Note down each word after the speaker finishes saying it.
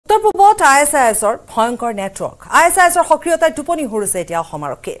উত্তৰ-পূবত ISISৰ ভয়ংকৰ নেটৱৰ্ক ISISৰ সক্ৰিয়তাই টোপনি হৰুছে এতিয়া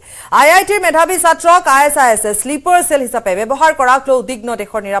সমাৰক্ষী IITৰ মেধাবী ছাত্ৰক ISISে স্লিপাৰ সেল হিচাপে ব্যৱহাৰ কৰাক লৈ উদ্বিগ্ন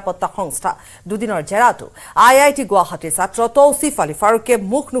দেশৰ নিৰাপত্তা সংস্থা দুদিনৰ জেৰাটো IIT গুৱাহাটীৰ ছাত্ৰ তৌছিফ আলী ফাৰুকে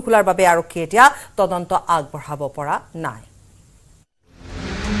মুখ নুখুলাৰ বাবে আৰক্ষী এতিয়া তদন্ত আগবঢ়াব পৰা নাই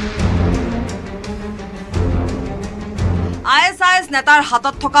ISIS নেতাৰ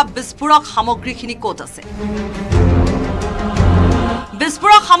হাতত থকা বিস্ফোৰক সামগ্ৰীখিনি ক'ত আছে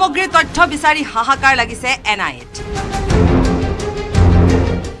বিস্ফোৰক সামগ্ৰীৰ তথ্য বিচাৰি হাহাকাৰ লাগিছে NIAত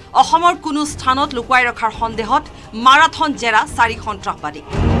অসমৰ কোনো স্থানত লুকুৱাই ৰখাৰ সন্দেহত মাৰাথন জেৰা 4 সন্ত্ৰাসবাদী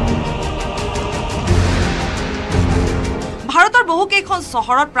ভাৰতৰ বহুকেইখন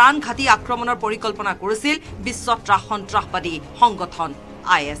চহৰত প্ৰাণঘাতী আক্ৰমণৰ পৰিকল্পনা কৰিছিল বিশ্বত্ৰা সন্ত্ৰাসবাদী সংগঠন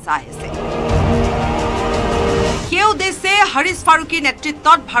ISIS সেই উদ্দেশ্যে হৰিশ ফাৰুকীৰ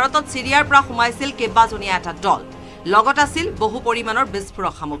নেতৃত্বত ভাৰতত সিৰিয়াৰ পৰা সোমাইছিল কেইবাজনীয়া এটা দল লগত আছিল বহু পৰিমাণৰ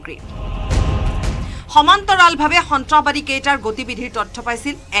বিস্ফোৰক সামগ্ৰী সমান্তৰালভাৱে সন্ত্ৰাসবাদী কেইটাৰ গতিবিধিৰ তথ্য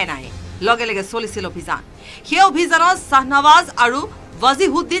পাইছিল NIA লগে লগে চলিছিল অভিযান সেই অভিযানত শাহনৱাজ আৰু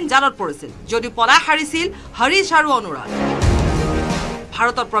ৱাজিহুদ্দিন জালত পৰিছিল যদি পলাই হাৰিছিল হৰিশ আৰু অনুৰাগ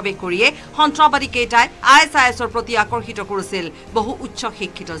ভাৰতত প্ৰৱেশ কৰিয়ে সন্ত্ৰাসবাদী কেইটাই ISISৰ প্ৰতি আকৰ্ষিত কৰিছিল বহু উচ্চ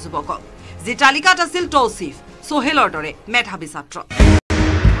শিক্ষিত যুৱকক যি তালিকাত আছিল তৌছিফ সোহেলৰ দৰে মেধাবী ছাত্ৰ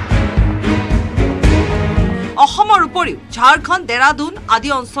অসমৰ উপৰিও ঝাৰখণ্ড দেৰাদুন আদি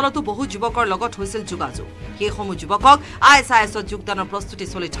অঞ্চলতো বহু যুৱকৰ লগত হৈছিল যোগাযোগ সেই সমূহ যুৱকক ISISত যোগদানৰ প্ৰস্তুতি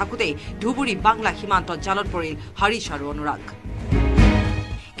চলি থাকোঁতেই ধুবুৰী বাংলা সীমান্তত জালত পৰিল হৰিশ আৰু অনুৰাগ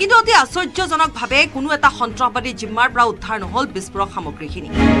কিন্তু অতি আশ্চৰ্যজনকভাৱে কোনো এটা সন্ত্ৰাসবাদী জিম্মাৰ পৰা উদ্ধাৰ নহল বিস্ফোৰক সামগ্ৰীখিনি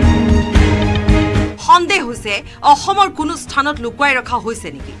সন্দেহ হৈছে অসমৰ কোনো স্থানত লুকুৱাই ৰখা হৈছে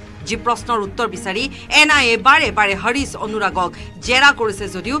নেকি যি প্ৰশ্নৰ উত্তৰ বিচাৰি NIA বাৰে বাৰে হৰিশ অনুৰাগক জেৰা কৰিছে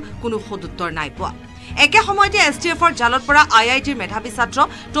যদিও কোনো সদুত্তৰ নাই পোৱা একে সময়তে STFৰ জালত পৰা IITৰ মেধাবী ছাত্ৰ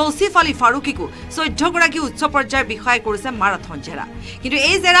তৌছিফ আলী ফাৰুকীকো 14 গৰাকী উচ্চ পৰ্যায়ৰ বিষয়াই কৰিছে মাৰাথন জেৰা কিন্তু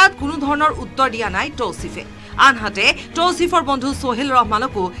এই জেৰাত কোনো ধৰণৰ উত্তৰ দিয়া নাই তৌছিফে আনহাতে তৌছিফৰ বন্ধু সোহেল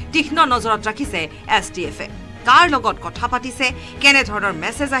ৰহমানকো তীক্ষ্ণ নজৰত ৰাখিছে STFে কাৰ লগত কথা পাতিছে কেনে ধৰণৰ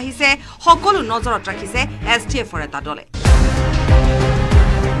মেছেজ আহিছে সকলো নজৰত ৰাখিছে STFৰ এটা দলে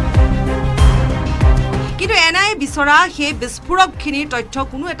কিন্তু NIA বিচৰা সেই বিস্ফোৰকখিনিৰ তথ্য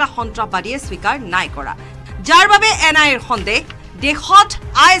কোনো এটা সন্ত্ৰাসবাদীয়ে স্বীকাৰ নাই কৰা যাৰ বাবে NIAৰ সন্দেহ দেশত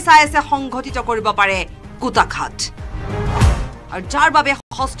ISISে সংঘটিত কৰিব পাৰে কুটাঘাত আৰু যাৰ বাবে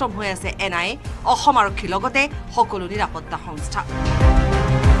হস্তম হৈ আছে NIA অসম আৰক্ষীৰ লগতে সকলো নিৰাপত্তা সংস্থা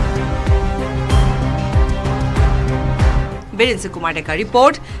বীৰেন্দ্ৰ কুমাৰ ডেকাৰ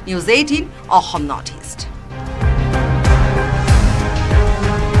ৰিপৰ্ট News 18 Assam Northeast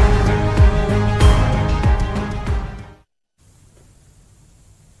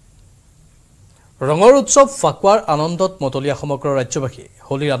ৰঙৰ উৎসৱ ফাকুৱাৰ আনন্দত মতলীয়া সমগ্ৰ ৰাজ্যবাসী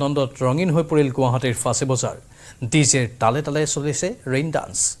হোলীৰ আনন্দত ৰঙীন হৈ পৰিল গুৱাহাটীৰ ফাঁচী বজাৰ ডিজেৰ তালে তালে চলিছে ৰেইন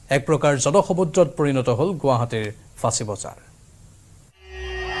ডান্স এক প্ৰকাৰ জনসমুদ্ৰত পৰিণত হ'ল গুৱাহাটীৰ ফাঁচী বজাৰ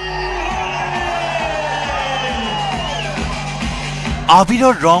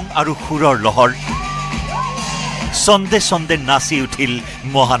আবিৰৰ ৰং আৰু সুৰৰ লহৰ সন্দে সন্দে নাচি উঠিল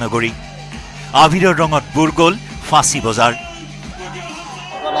মহানগৰী আবিৰৰ ৰঙত বুৰ গ'ল ফাঁচী বজাৰ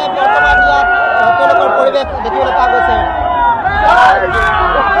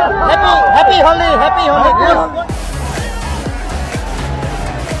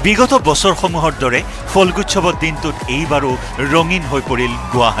বিগত বছৰসমূহৰ দৰে ফলগুচ্ছৱৰ দিনটোত এইবাৰো ৰঙীন হৈ পৰিল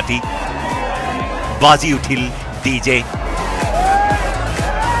গুৱাহাটী বাজি উঠিল ডিজে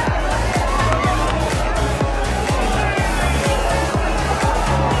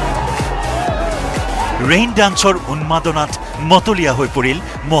ৰেইন ডান্সৰ উন্মাদনাত মতলীয়া হৈ পৰিল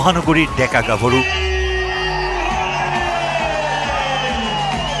মহানগৰীৰ ডেকা গাভৰু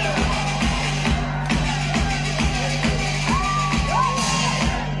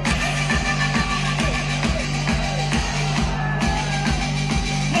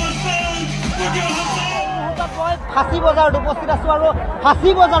ফাঁচী বজাৰত উপস্থিত আছো আৰু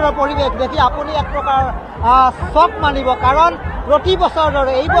ফাঁচী বজাৰৰ পৰিৱেশ দেখি আপুনি এক প্ৰকাৰ চক মানিব কাৰণ প্ৰতি বছৰৰ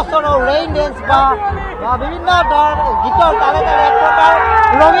দৰে এই বছৰৰ ৰেইন ডেন্স বা বিভিন্ন গীতৰ তালে তালে এক প্ৰকাৰ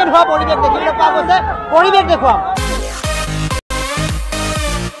ৰঙীন হোৱা পৰিৱেশ দেখিবলৈ পোৱা গৈছে পৰিৱেশ দেখুৱাম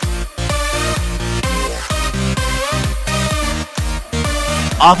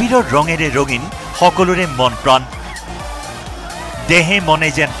আবিৰৰ ৰঙেৰে ৰঙীন সকলোৰে মন প্ৰাণ দেহে মনে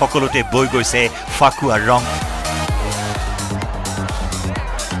যেন সকলোতে বৈ গৈছে ফাকুৱাৰ ৰং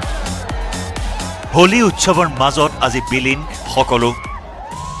হোলী উৎসৱৰ মাজত আজি বিলীন সকলো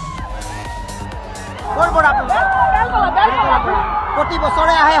প্ৰতি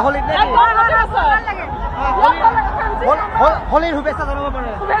বছৰে আহে হোলীত হোলীৰ শুভেচ্ছা জনাব পাৰে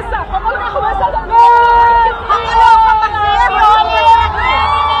শুভেচ্ছা সকলোকে শুভেচ্ছা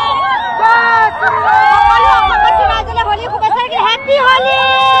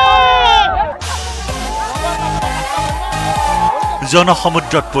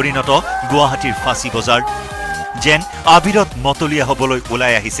জনসমুদ্ৰত পৰিণত গুৱাহাটীৰ ফাঁচী বজাৰ যেন আবিৰত মতলীয়া হ'বলৈ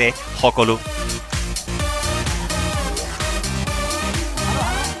ওলাই আহিছে সকলো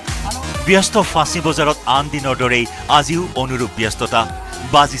ব্যস্ত ফাঁচী বজাৰত আন দিনৰ দৰেই আজিও অনুৰূপ ব্যস্ততা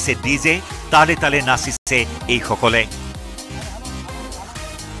বাজিছে ডিজে তালে তালে নাচিছে এইসকলে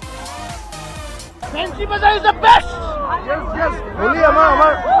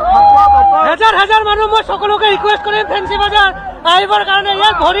হাজাৰ মানুহ মই সকলোকে ৰিকুৱেষ্ট কৰিম ফেঞ্চি বজাৰ আহিবৰ কাৰণে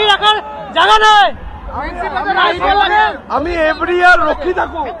ইয়াত ভৰি ৰখাৰ জাগা নাই আমি এভৰি ইয়াৰ ৰখি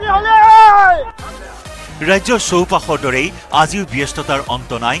থাকো ৰাজ্যৰ চৌপাশৰ দৰেই আজিও ব্যস্ততাৰ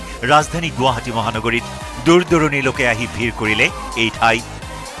অন্ত নাই ৰাজধানী গুৱাহাটী মহানগৰীত দূৰ দূৰণিৰ লোকে আহি ভিৰ কৰিলে এই ঠাই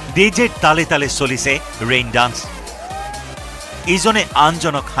ডিজেৰ তালে তালে চলিছে ৰেইন ডান্স ইজনে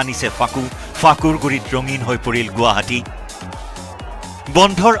আনজনক সানিছে ফাকুৰ গুৰিত ৰঙীন হৈ পৰিল গুৱাহাটী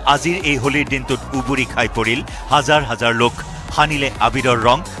বন্ধৰ আজিৰ এই হোলীৰ দিনটোত উবুৰি খাই পৰিল হাজাৰ হাজাৰ লোক সানিলে আবিৰৰ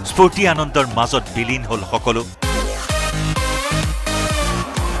ৰং স্ফূৰ্তি আনন্দৰ মাজত বিলীন হ'ল সকলো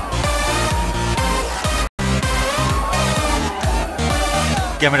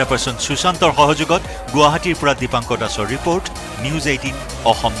কেমেৰা পাৰ্চন সুশান্তৰ সহযোগত গুৱাহাটীৰ পৰা দীপাংকৰ দাসৰ report news 18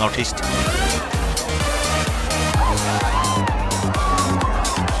 Assam north east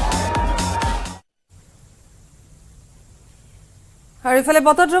আৰু ইফালে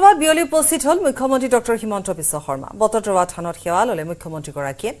বতদ্ৰৱাত বিয়লি উপস্থিত হ'ল মুখ্যমন্ত্ৰী ডক্টৰ হিমন্ত বিশ্ব শৰ্মা বতদ্ৰৱা থানত সেৱা ল'লে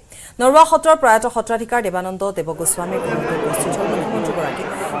মুখ্যমন্ত্ৰীগৰাকীয়ে নৰুৱা সত্ৰৰ প্ৰয়াত সত্ৰাধিকাৰ দেৱানন্দ দেৱগোস্বামীৰ ঘৰলৈ উপস্থিত হ'ল মুখ্যমন্ত্ৰীগৰাকী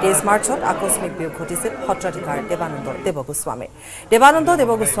 23 মাৰ্চত আকস্মিক বিয়োগ ঘটিছিল সত্ৰাধিকাৰ দেৱানন্দ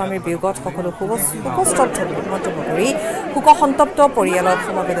দেৱগোস্বামীৰ বিয়োগত সকলো শোকস্তব্ধ বুলি মন্তব্য কৰি শোকসন্তপ্ত পৰিয়ালৰ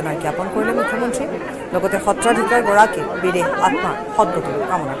সমবেদনা জ্ঞাপন কৰিলে মুখ্যমন্ত্ৰী লগতে সত্ৰাধিকাৰগৰাকীৰ বিদেহ আত্মাৰ সদ্গতি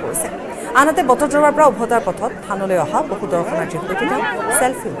কামনা কৰিছে আনহাতে বতদ্ৰৱাৰ পৰা উভতাৰ পথত থানলৈ অহা বহু দৰ্শনাৰ্থীৰ সৈতে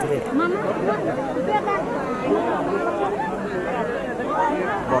সেলফি উঠিলে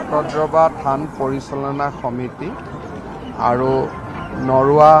বতদ্ৰৱা থান পৰিচালনা সমিতি আৰু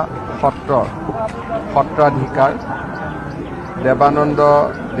নৰুৱা সত্ৰৰ সত্ৰাধিকাৰ দেৱানন্দ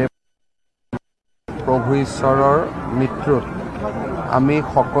প্ৰভু ঈশ্বৰৰ মৃত্যুত আমি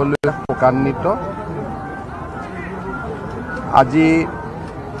সকলোৱে শোকান্বিত আজি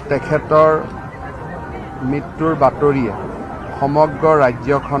তেখেতৰ মৃত্যুৰ বাতৰিয়ে সমগ্ৰ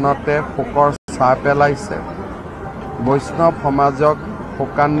ৰাজ্যখনতে শোকৰ ছাঁ পেলাইছে বৈষ্ণৱ সমাজক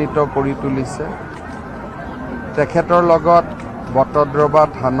শোকান্বিত কৰি তুলিছে তেখেতৰ লগত বতদ্ৰৱা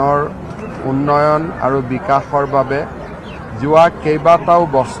থানৰ উন্নয়ন আৰু বিকাশৰ বাবে যোৱা কেইবাটাও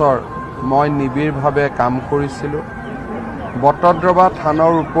বছৰ মই নিবিড়ভাৱে কাম কৰিছিলোঁ বতদ্ৰৱা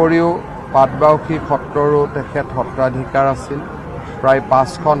থানৰ উপৰিও পাটবাউসী সত্ৰৰো তেখেত সত্ৰাধিকাৰ আছিল প্ৰায়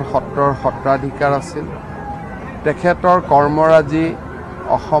 5খন সত্ৰৰ সত্ৰাধিকাৰ আছিল তেখেতৰ কৰ্মৰাজি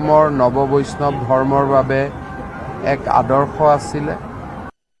অসমৰ নৱবৈষ্ণৱ ধৰ্মৰ বাবে এক আদৰ্শ আছিলে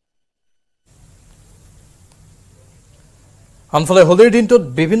আনফালে হোলীৰ দিনটোত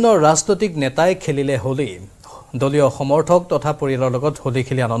বিভিন্ন ৰাজনৈতিক নেতাই খেলিলে হোলী দলীয় সমৰ্থক তথা পৰিয়ালৰ লগত হোলী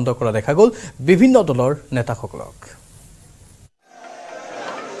খেলি আনন্দ কৰা দেখা গ'ল বিভিন্ন দলৰ নেতাসকলক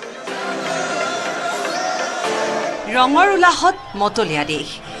ৰঙৰ উলাহত মতলীয়া দেশ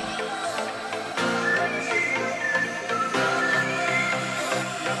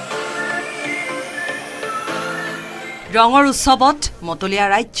ৰঙৰ উৎসৱত মতলীয়া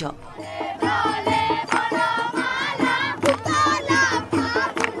ৰাজ্য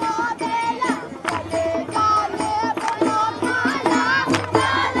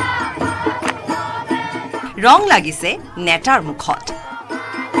ৰং লাগিছে নেতাৰ মুখত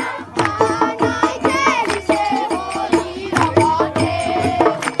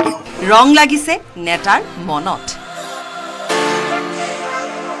ৰং লাগিছে নেতাৰ মনত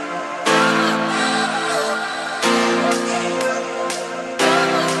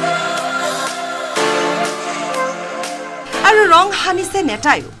আৰু ৰং হানিছে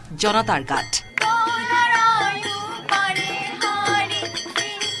নেতায়ো জনতাৰ গাত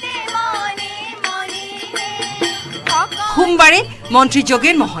সোমবাৰে মন্ত্ৰী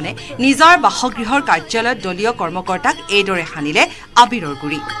যোগেন মোহনে নিজৰ বাসগৃহৰ কাৰ্যালয়ত দলীয় কৰ্মকৰ্তাক এইদৰে হানিলে আবিৰৰ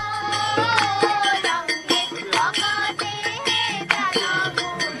গুৰি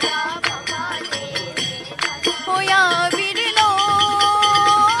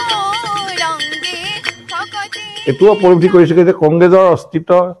এটো উপলব্ধি কৰিছে যে কংগ্ৰেছৰ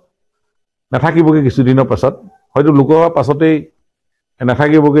অস্তিত্ব নাথাকিবগে কিছুদিনৰ পাছত হয়তো লোকসভা পাছতেই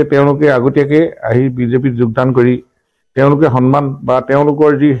নাথাকিবগে তেওঁলোকে আগতীয়াকে আহি বিজেপিত যোগদান কৰি তেওঁলোকে সন্মান বা তেওঁলোকৰ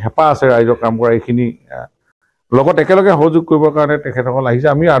যি হেঁপাহ আছে ৰাইজৰ কাম কৰা এইখিনি লগত একেলগে সহযোগ কৰিবৰ কাৰণে তেখেতসকল আহিছে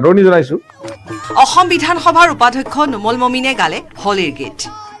আমি আদৰণি জনাইছোঁ অসম বিধানসভাৰ উপাধ্যক্ষ নুমল মমিনে গালে হোলীৰ গীত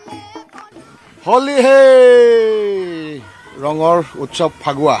হোলী হে ৰঙৰ উৎসৱ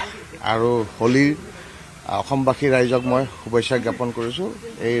ফাগুৱা আৰু হোলীৰ অসমবাসী ৰাইজক মই শুভেচ্ছা জ্ঞাপন কৰিছোঁ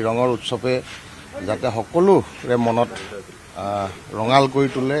এই ৰঙৰ উৎসৱে যাতে সকলোৰে মনত ৰঙাল কৰি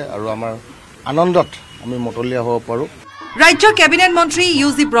তোলে আৰু আমাৰ আনন্দত আমি মতলীয়া হ'ব পাৰোঁ ৰাজ্যৰ কেবিনেট মন্ত্ৰী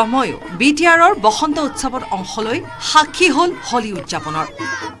ইউজি ব্ৰহ্ময়ো বিটিআৰৰ বসন্ত উৎসৱত অংশ লৈ সাক্ষী হ'ল হোলী উদযাপনৰ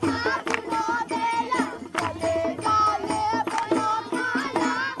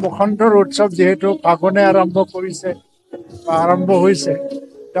বসন্তৰ উৎসৱ যেহেতু ফাগুনে আৰম্ভ হৈছে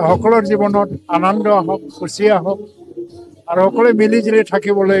সকলৰ জীৱনত আনন্দ আহক খুচি আহক আৰু সকলোৱে মিলিজুলি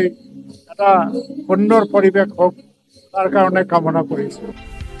থাকিবলৈ এটা সুন্দৰ পৰিৱেশ হওক তাৰ কাৰণে কামনা কৰিছোঁ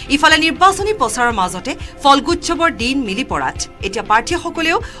ইফালে নিৰ্বাচনী প্ৰচাৰৰ মাজতে ফলগুচ্ছৱৰ দিন মিলি পৰাত এতিয়া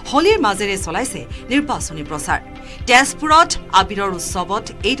প্ৰাৰ্থীসকলেও হোলীৰ মাজেৰে চলাইছে নিৰ্বাচনী প্ৰচাৰ তেজপুৰত আবিৰৰ উৎসৱত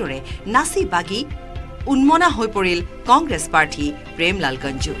এইদৰে নাচি বাগি উন্মনা হৈ পৰিল কংগ্ৰেছ প্ৰাৰ্থী Premlal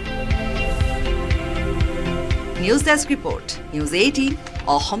Ganju news desk report news 18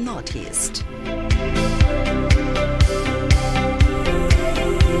 Assam north east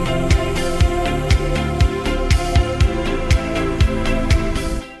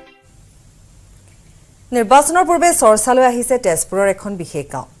নিৰ্বাচনৰ পূৰ্বে চৰ্চালৈ আহিছে তেজপুৰৰ এখন বিশেষ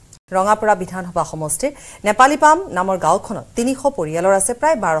গাঁও ৰঙাপাৰা বিধানসভা সমষ্টিৰ নেপালীপাম নামৰ গাঁওখনত 300 পৰিয়ালৰ আছে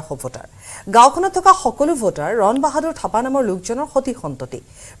প্ৰায় 1200 ভোটাৰ গাঁওখনত থকা সকলো ভোটাৰ ৰণ বাহাদুৰ থাপা নামৰ লোকজনৰ সতি সন্ততি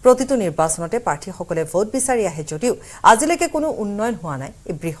প্ৰতিটো নিৰ্বাচনতে প্ৰাৰ্থীসকলে ভোট বিচাৰি আহে যদিও আজিলৈকে কোনো উন্নয়ন হোৱা নাই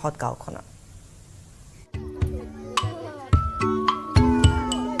এই বৃহৎ গাঁওখনত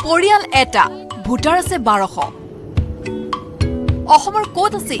পৰিয়াল এটা ভোটাৰ আছে 1200 অসমৰ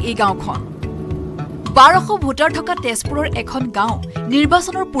ক'ত আছে এই গাঁওখন 1200 ভোটাৰ থকা তেজপুৰৰ এখন গাঁও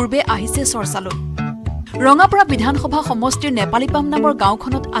নিৰ্বাচনৰ পূৰ্বে আহিছে চৰ্চালৈ ৰঙাপাৰা বিধানসভা সমষ্টিৰ নেপালীপাম নামৰ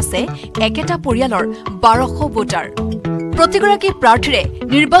গাঁওখনত আছে একেটা পৰিয়ালৰ 1200 ভোটাৰ প্ৰতিগৰাকী প্ৰাৰ্থীৰে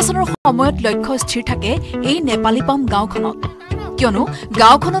নিৰ্বাচনৰ সময়ত লক্ষ্য স্থিৰ থাকে এই নেপালীপাম গাঁওখনত কিয়নো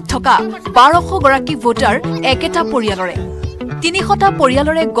গাঁওখনত থকা 1200 গৰাকী ভোটাৰ একেটা পৰিয়ালৰে 300টা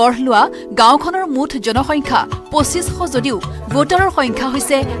পৰিয়ালৰে গঢ় লোৱা গাঁওখনৰ মুঠ জনসংখ্যা 2500 যদিও ভোটাৰৰ সংখ্যা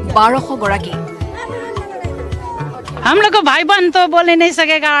হৈছে 1200 গৰাকী हम लोग को भाई बहन तो बोले नहीं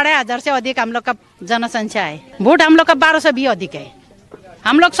सकेगा 8,000 से अधिक हम लोग का जनसंख्या है वोट हम लोग का 1200 भी अधिक है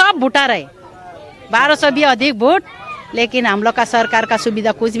हम लोग सब वोटर है 1200 भी अधिक वोट लेकिन हम लोग का सरकार का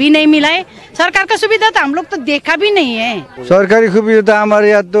सुविधा कुछ भी नहीं मिला है सरकार का सुविधा तो हम लोग तो देखा भी नहीं है सरकारी सुविधा हमारे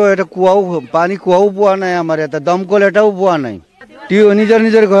यहाँ तो कुआऊ पानी कुआऊ पुआ नहीं हमारे यहाँ दमकल एटाও पुआ नहीं निजर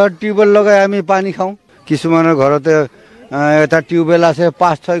निजर घर टिউবৱেল লগাই আমি পানী খাওঁ কিছুমানৰ ঘৰতে এটা টিউবৱেল আছে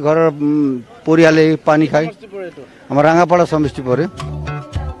 5-6 ঘৰৰ পৰিয়ালে পানী খায় আমাৰ ৰাঙাপাৰা সমষ্টি পৰে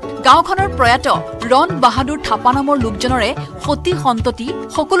গাঁওখনৰ প্ৰয়াত ৰণ বাহাদুৰ থাপা নামৰ লোকজনৰে সতি সন্ততি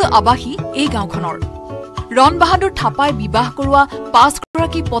সকলো আবাসী এই গাঁওখনৰ ৰণ বাহাদুৰ থাপাই বিবাহ কৰোৱা 5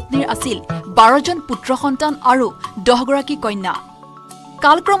 গৰাকী পত্নীৰ আছিল 12 জন পুত্ৰ সন্তান আৰু 10 গৰাকী কন্যা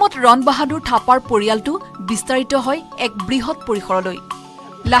কালক্ৰমত ৰণ বাহাদুৰ থাপাৰ পৰিয়ালটো বিস্তাৰিত হয় এক বৃহৎ পৰিসৰলৈ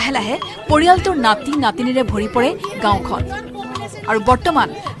লাহে লাহে পৰিয়ালটোৰ নাতি নাতিনিৰে ভৰি পৰে গাঁওখন আৰু বৰ্তমান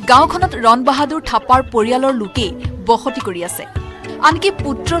গাঁওখনত ৰণ বাহাদুৰ থাপাৰ পৰিয়ালৰ লোকে বসতি কৰি আছে আনকি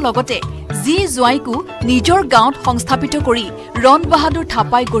পুত্ৰ লগতে জি জোৱাইকো নিজৰ গাঁৱত সংস্থাপিত কৰি ৰণ বাহাদুৰ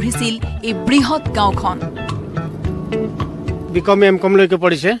থাপাই গঢ়িছিল এই বৃহৎ গাঁওখন বিকম এমকম লৈকে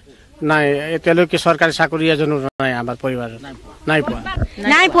পঢ়িছে নাই এতিয়ালৈকে চৰকাৰী চাকৰি এজনো নাই আমাৰ পৰিবাৰত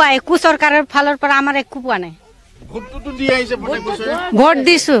নাই পোৱা একো চৰকাৰৰ ফালৰ পৰা আমাৰ একো পোৱা নাই ভোটটো দি আহিছে ভোট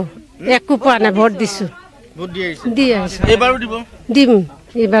দিছো একো পোৱা নাই ভোট দিছো ভোট দি আহিছে এবাৰো দিম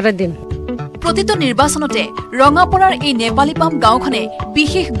এবাৰে দিম প্ৰতিটো নিৰ্বাচনতে ৰঙাপাৰাৰ এই নেপালীপাম গাঁওখনে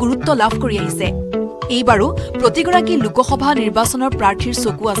বিশেষ গুৰুত্ব লাভ কৰি আহিছে এইবাৰো প্ৰতিগৰাকী লোকসভা নিৰ্বাচনৰ প্ৰাৰ্থীৰ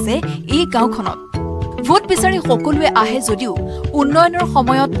চকু আছে এই গাঁওখনত ভোট বিচাৰি সকলোৱে আহে যদিও উন্নয়নৰ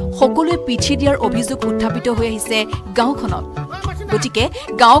সময়ত সকলোৱে পিছি দিয়াৰ অভিযোগ উত্থাপিত হৈ আহিছে গাঁওখনত গতিকে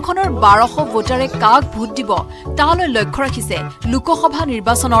গাঁওখনৰ 1200 ভোটাৰে কাক ভোট দিব তালৈ লক্ষ্য ৰাখিছে লোকসভা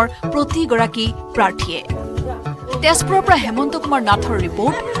নিৰ্বাচনৰ প্ৰতিগৰাকী প্ৰাৰ্থীয়ে তেজপুৰৰ পৰা হেমন্ত কুমাৰ নাথৰ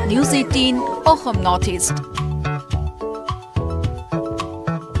report news 18 Assam north east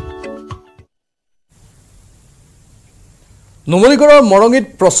নুমলীগড়ৰ মৰঙিত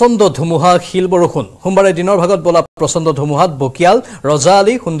প্ৰচণ্ড ধুমুহা শিল বৰষুণ সোমবাৰে দিনৰ ভাগত বলা প্ৰচণ্ড ধুমুহাত বকিয়াল ৰজা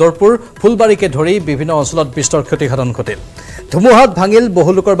আলী সুন্দৰপুৰ ফুলবাৰীকে ধৰি বিভিন্ন অঞ্চলত বিস্তৰ ক্ষতিসাধন ঘটিল ধুমুহাত ভাঙিল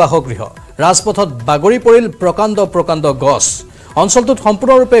বহু লোকৰ বাসগৃহ ৰাজপথত বাগৰি পৰিল প্ৰকাণ্ড গছ অঞ্চলটোত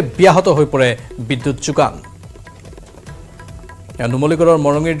সম্পূৰ্ণৰূপে ব্যাহত হৈ পৰে বিদ্যুৎ যোগান নুমলীগড়ৰ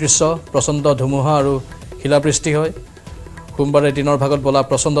মৰঙিৰ দৃশ্য প্ৰচণ্ড ধুমুহা আৰু শিলাবৃষ্টি হয় সোমবাৰে দিনৰ ভাগত বলা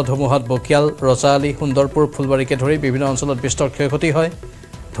প্ৰচণ্ড ধুমুহাত বকিয়াল ৰজাআলি সুন্দৰপুৰ ফুলবাৰীকে ধৰি বিভিন্ন অঞ্চলত বিস্তৰ ক্ষয়ক্ষতি হয়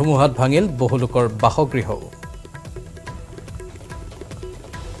ধুমুহাত ভাঙিল বহু লোকৰ বাসগৃহও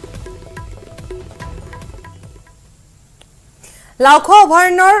লাওখোৱা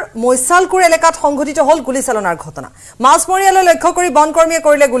অভয়াৰণ্যৰ মৈচালকুৰ এলেকাত সংঘটিত হল গুলীচালনাৰ ঘটনা মাছমৰীয়ালৈ লক্ষ্য কৰি বনকৰ্মীয়ে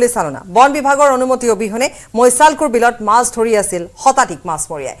কৰিলে গুলীচালনা বন বিভাগৰ অনুমতি অবিহনে মৈচালকুৰ বিলত মাছ ধৰি আছিল শতাধিক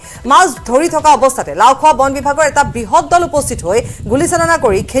মাছমৰীয়াই মাছ ধৰি থকা অৱস্থাতে লাওখোৱা বন বিভাগৰ এটা বৃহৎ দল উপস্থিত হৈ গুলীচালনা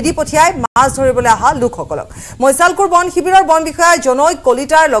কৰি খেদি পঠিয়াই মাছ ধৰিবলৈ অহা লোকসকলক মৈচালকুৰ বন শিবিৰৰ বন বিষয়া জনৈ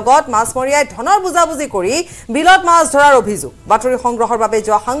কলিতাৰ লগত মাছমৰীয়াই ধনৰ বুজাবুজি কৰি বিলত মাছ ধৰাৰ অভিযোগ বাতৰি সংগ্ৰহৰ বাবে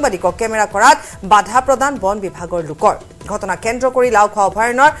যোৱা সাংবাদিকক কেমেৰা কৰাত বাধা প্ৰদান বন বিভাগৰ লোকৰ ঘটনা কেন্দ্ৰ কৰি লাওখোৱা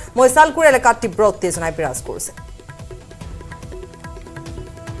অভয়াৰণ্যৰ মৈচালকুৰ এলেকাত তীব্ৰ উত্তেজনাই বিৰাজ কৰিছে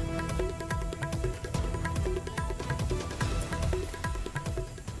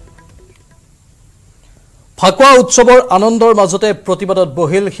ফাকুৱা উৎসৱৰ আনন্দৰ মাজতে প্ৰতিবাদত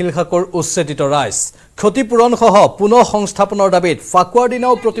বহিল শিলখাকুৰ উচ্ছেদিত ৰাইজ ক্ষতিপূৰণ সহ পুনৰ সংস্থাপনৰ দাবীত ফাকুৱাৰ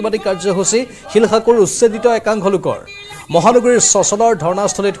দিনাও প্ৰতিবাদী কাৰ্যসূচী শিলখাকুৰ উচ্ছেদিত একাংশ লোকৰ মহানগৰীৰ সচলৰ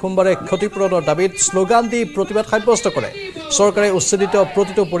ধৰ্ণাস্থলীত সোমবাৰে ক্ষতিপূৰণৰ দাবীত শ্লোগান দি প্ৰতিবাদ সাব্যস্ত কৰে চৰকাৰে উচ্ছেদিত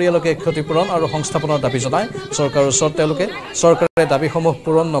প্ৰতিটো পৰিয়ালকে ক্ষতিপূৰণ আৰু সংস্থাপনৰ দাবী জনায় চৰকাৰৰ ওচৰত তেওঁলোকে চৰকাৰে দাবীসমূহ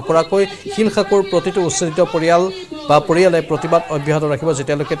পূৰণ নকৰাকৈ শিলখাকুৰ প্ৰতিটো উচ্ছেদিত পৰিয়ালে প্ৰতিবাদ অব্যাহত ৰাখিব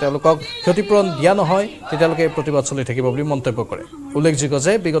যেতিয়ালৈকে তেওঁলোকক ক্ষতিপূৰণ দিয়া নহয় তেতিয়ালৈকে প্ৰতিবাদ চলি থাকিব বুলি মন্তব্য কৰে উল্লেখযোগ্য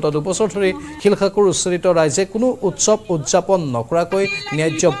যে বিগত 2 বছৰ ধৰি শিলখাকুৰ উচ্ছেদিত ৰাইজে কোনো উৎসৱ উদযাপন নকৰাকৈ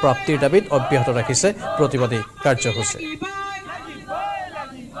ন্যায্য প্ৰাপ্তিৰ দাবীত অব্যাহত ৰাখিছে প্ৰতিবাদী কাৰ্যসূচী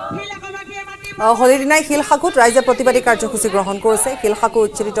হোলিৰ দিনাই শিলখাকুত ৰাইজে প্ৰতিবাদী কাৰ্যসূচী গ্ৰহণ কৰিছে শিলখাকুৰ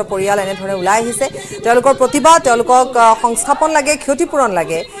উচ্ছেদিত পৰিয়াল এনেধৰণে ওলাই আহিছে তেওঁলোকৰ প্ৰতিবাদ তেওঁলোকক সংস্থাপন লাগে ক্ষতিপূৰণ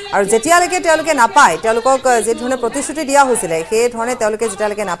লাগে আৰু যেতিয়ালৈকে তেওঁলোকে নাপায় তেওঁলোকক যে ধৰণে প্ৰতিশ্ৰুতি দিয়া হৈছিল সেই ধৰণে তেওঁলোকে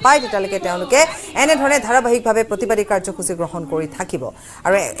যেতিয়ালৈকে নাপায় তেতিয়ালৈকে তেওঁলোকে এনেধৰণে ধাৰাবাহিকভাৱে প্ৰতিবাদী কাৰ্যসূচী গ্ৰহণ কৰি থাকিব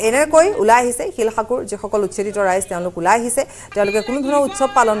আৰু এনেকৈ ওলাই আহিছে শিলখাকুৰ যিসকল উচ্ছেদিত ৰাইজ তেওঁলোক ওলাই আহিছে তেওঁলোকে কোনো ধৰণৰ উৎসৱ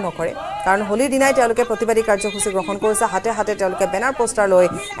পালন নকৰে কাৰণ হোলিৰ দিনাই তেওঁলোকে প্ৰতিবাদী কাৰ্যসূচী গ্ৰহণ কৰিছে হাতে হাতে তেওঁলোকে বেনাৰ পোষ্টাৰ লৈ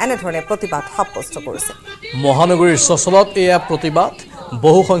এনেধৰণে প্ৰতিবাদ মহানগৰীৰ সচলত এয়া প্ৰতিবাদ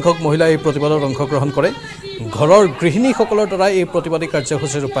বহু সংখ্যক মহিলা এই প্ৰতিবাদত অংশগ্ৰহণ কৰে ঘৰৰ গৃহিণীসকলৰ দ্বাৰা এই প্ৰতিবাদী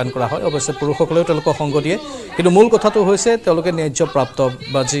কাৰ্যসূচী ৰূপায়ণ কৰা হয় অৱশ্যে পুৰুষসকলেও তেওঁলোকক সংগ দিয়ে কিন্তু মূল কথাটো হৈছে তেওঁলোকে ন্যায্য প্ৰাপ্ত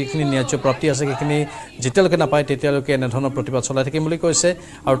বা যিখিনি ন্যায্য প্ৰাপ্তি আছে সেইখিনি যেতিয়ালৈকে নাপায় তেতিয়ালৈকে এনেধৰণৰ প্ৰতিবাদ চলাই থাকিম বুলি কৈছে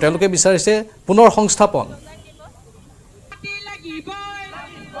আৰু তেওঁলোকে বিচাৰিছে পুনৰ সংস্থাপন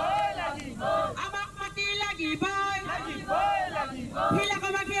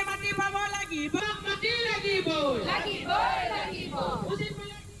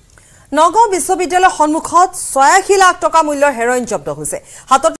নগাঁও বিশ্ববিদ্যালয়ৰ সন্মুখত ৮৬ লাখ টকা মূল্যৰ হেৰইন জব্দ হৈছে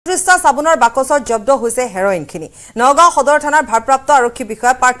 ৩৭টা চাবোনৰ বাকচত জব্দ হৈছে হেৰইনখিনি নগাঁও সদৰ থানাৰ ভাৰপ্ৰাপ্ত আৰক্ষী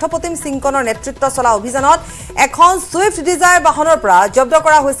বিষয়া পাৰ্থপ্ৰতিম সিংকনৰ নেতৃত্ব চলা অভিযানত এখন সুইফট ডিজায়াৰ বাহনৰ পৰা জব্দ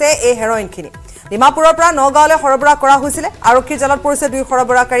কৰা হৈছে এই হেৰইনখিনি ডিমাপুৰৰ পৰা নগাঁৱলৈ সৰবৰাহ কৰা হৈছিল আৰক্ষীৰ জালত পৰিছে 2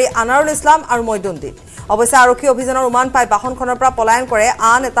 সৰবৰাহকাৰী আনাৰুল ইছলাম আৰু মইদুদ্দিন অৱশ্যে আৰক্ষী অভিযানৰ উমান পাই বাহনখনৰ পৰা পলায়ন কৰে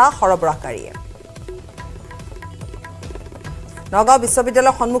আন এটা সৰবৰাহকাৰীয়ে নগাঁও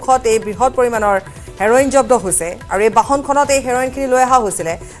বিশ্ববিদ্যালয়ৰ সন্মুখত এই বৃহৎ পৰিমাণৰ হেৰইন জব্দ হৈছে আৰু এই বাহনখনত এই হেৰইনখিনি লৈ অহা হৈছিল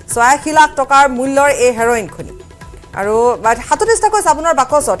 ৮৬ লাখ টকাৰ মূল্যৰ এই হেৰইনখিনি আৰু ৩৭টাকৈ চাবোনৰ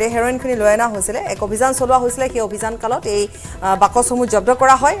বাকচত এই হেৰইনখিনি লৈ অনা হৈছিল এক অভিযান চলোৱা হৈছিল সেই অভিযান কালত এই বাকচসমূহ জব্দ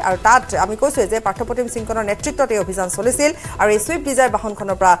কৰা হয় আৰু তাত আমি কৈছোঁ যে পাৰ্থপ্ৰতিম সিংকনৰ নেতৃত্বত এই অভিযান চলিছিল আৰু এই সুইফট ডিজায়াৰ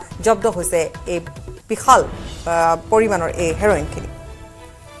বাহনখনৰ পৰা জব্দ হৈছে এই বিশাল পৰিমাণৰ এই হেৰইনখিনি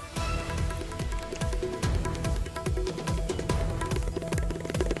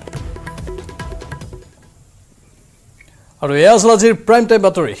আৰু এয়া আছিল আজিৰ প্ৰাইম টাইম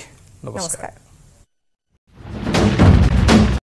বাতৰি নমস্কাৰ